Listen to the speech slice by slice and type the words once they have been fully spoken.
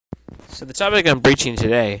So the topic I'm preaching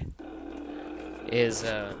today is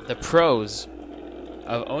the pros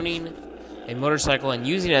of owning a motorcycle and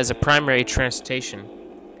using it as a primary transportation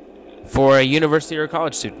for a university or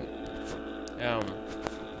college student.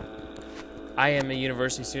 I am a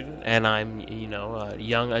university student, and I'm, a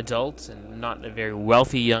young adult, and not a very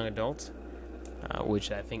wealthy young adult,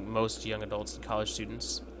 which I think most young adults and college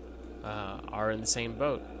students are in the same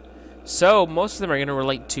boat. So most of them are going to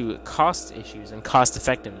relate to cost issues and cost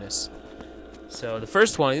effectiveness. So the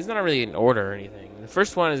first one is not really in order or anything. The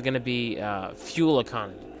first one is going to be fuel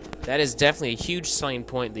economy. That is definitely a huge selling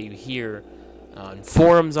point that you hear on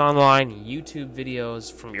forums online, YouTube videos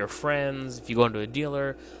from your friends. If you go into a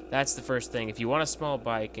dealer, that's the first thing. If you want a small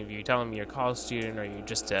bike, if you tell them you're a college student or you're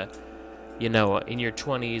just in your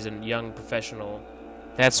 20s and young professional,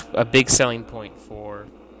 that's a big selling point for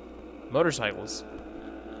motorcycles.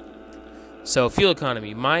 So fuel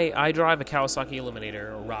economy. I drive a Kawasaki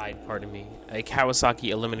Eliminator, a Kawasaki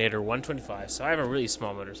Eliminator 125. So I have a really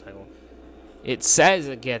small motorcycle. It says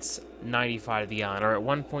it gets 95 to the gallon, or at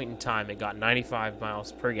one point in time it got 95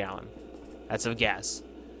 miles per gallon. That's of gas.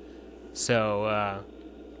 So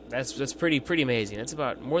that's pretty amazing. That's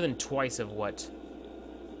about more than twice of what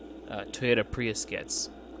Toyota Prius gets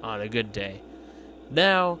on a good day.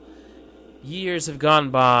 Now, years have gone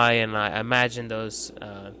by, and I imagine those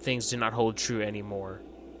things do not hold true anymore.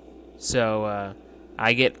 So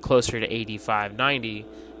I get closer to 85, 90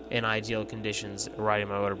 in ideal conditions riding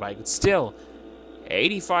my motorbike. But still,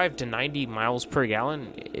 85 to 90 miles per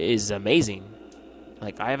gallon is amazing.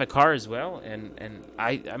 Like, I have a car as well, and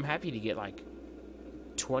I'm happy to get like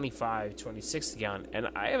 25, 26 a gallon. And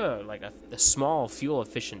I have a small fuel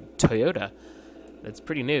efficient Toyota that's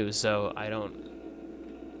pretty new, so I don't,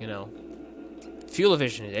 fuel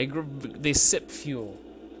efficient. They sip fuel.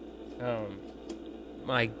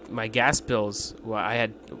 My gas bills. Well,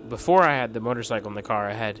 before I had the motorcycle in the car,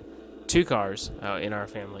 I had two cars in our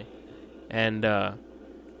family, and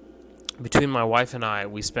between my wife and I,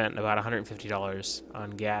 we spent about $150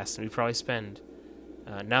 on gas, and we probably spend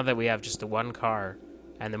now that we have just the one car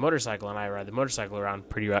and the motorcycle, and I ride the motorcycle around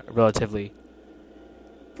pretty much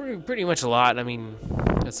a lot. I mean,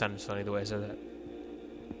 that sounds funny the way I said that.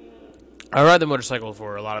 I ride the motorcycle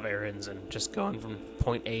for a lot of errands and just going from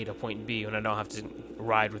point A to point B when I don't have to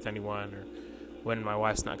ride with anyone or when my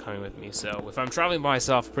wife's not coming with me. So if I'm traveling by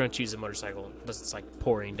myself, I pretty much use a motorcycle unless it's like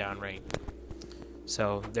pouring down rain.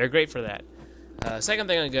 So they're great for that. Second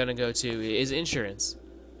thing I'm going to go to is insurance.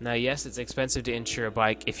 Now, yes, it's expensive to insure a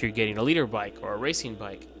bike if you're getting a leader bike or a racing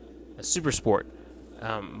bike, a super sport.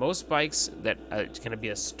 Most bikes that are going to be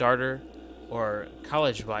a starter or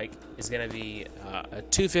college bike is going to be a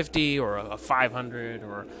 250 or a 500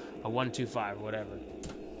 or a 125 or whatever.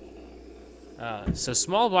 So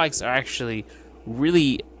small bikes are actually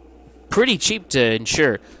really pretty cheap to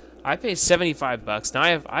insure. I pay $75. Now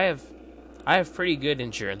I have pretty good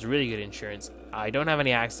insurance, really good insurance. I don't have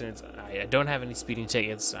any accidents. I don't have any speeding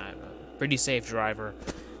tickets. I'm a pretty safe driver,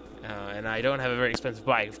 and I don't have a very expensive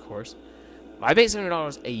bike, of course. I pay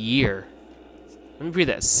 $70 a year. Let me read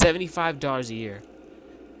that. $75 a year.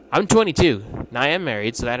 I'm 22. Now, I am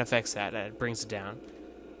married, so that affects that. That brings it down.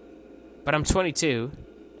 But I'm 22,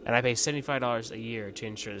 and I pay $75 a year to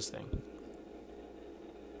insure this thing.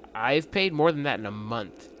 I've paid more than that in a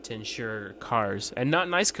month to insure cars, and not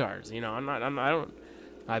nice cars.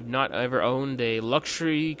 I've not ever owned a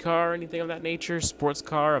luxury car or anything of that nature, sports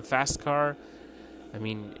car, a fast car. I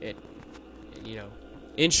mean,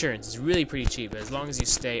 insurance is really pretty cheap as long as you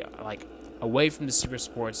stay away from the super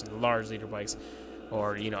sports and the large leader bikes,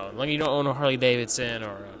 or as long as you don't own a Harley Davidson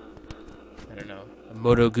or a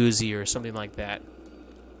Moto Guzzi or something like that.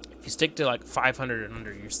 If you stick to 500 and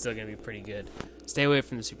under, you're still gonna be pretty good. Stay away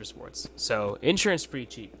from the super sports. So insurance is pretty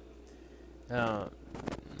cheap. I'm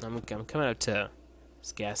coming up to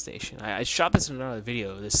this gas station. I shot this in another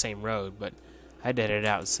video, this same road, but I had to edit it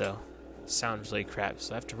out, so it sounds really crap.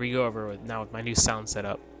 So I have to re-go over with my new sound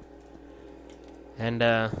setup. And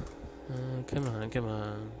come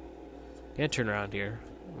on. Gonna turn around here.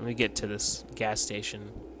 Let me get to this gas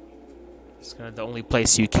station. It's kind of the only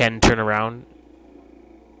place you can turn around.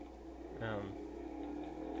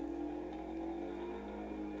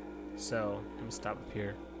 So let me stop up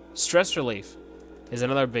here. Stress relief is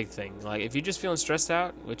another big thing. Like, if you're just feeling stressed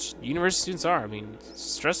out, which university students are, I mean, it's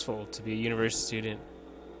stressful to be a university student.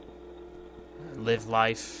 Live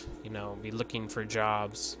life, be looking for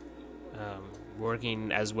jobs,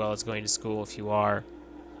 working as well as going to school if you are.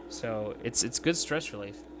 So it's good stress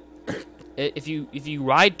relief. If you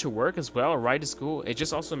ride to work as well or ride to school, it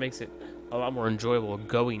just also makes it a lot more enjoyable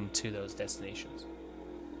going to those destinations.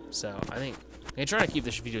 So I think I'm trying to keep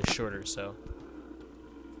this video shorter, so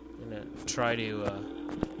I'm gonna try to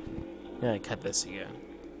cut this again.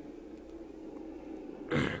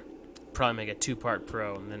 Probably make a 2-part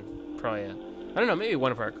pro, and then probably I don't know, maybe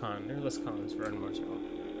 1-part con. There are less cons for riding a motorcycle.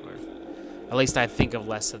 Or at least I think of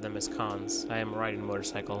less of them as cons. I am riding a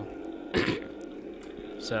motorcycle.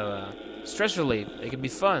 So, stress relief. They can be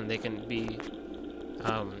fun. They can be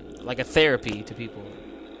like a therapy to people.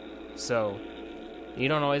 So, you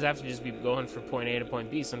don't always have to just be going from point A to point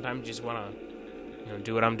B. Sometimes you just want to,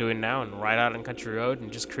 do what I'm doing now and ride out on country road and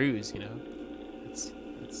just cruise. It's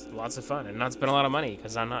lots of fun and not spend a lot of money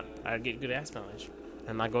because I get good gas mileage.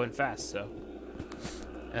 I'm not going fast, so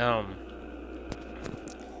I'll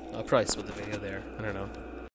probably split the video there. I don't know.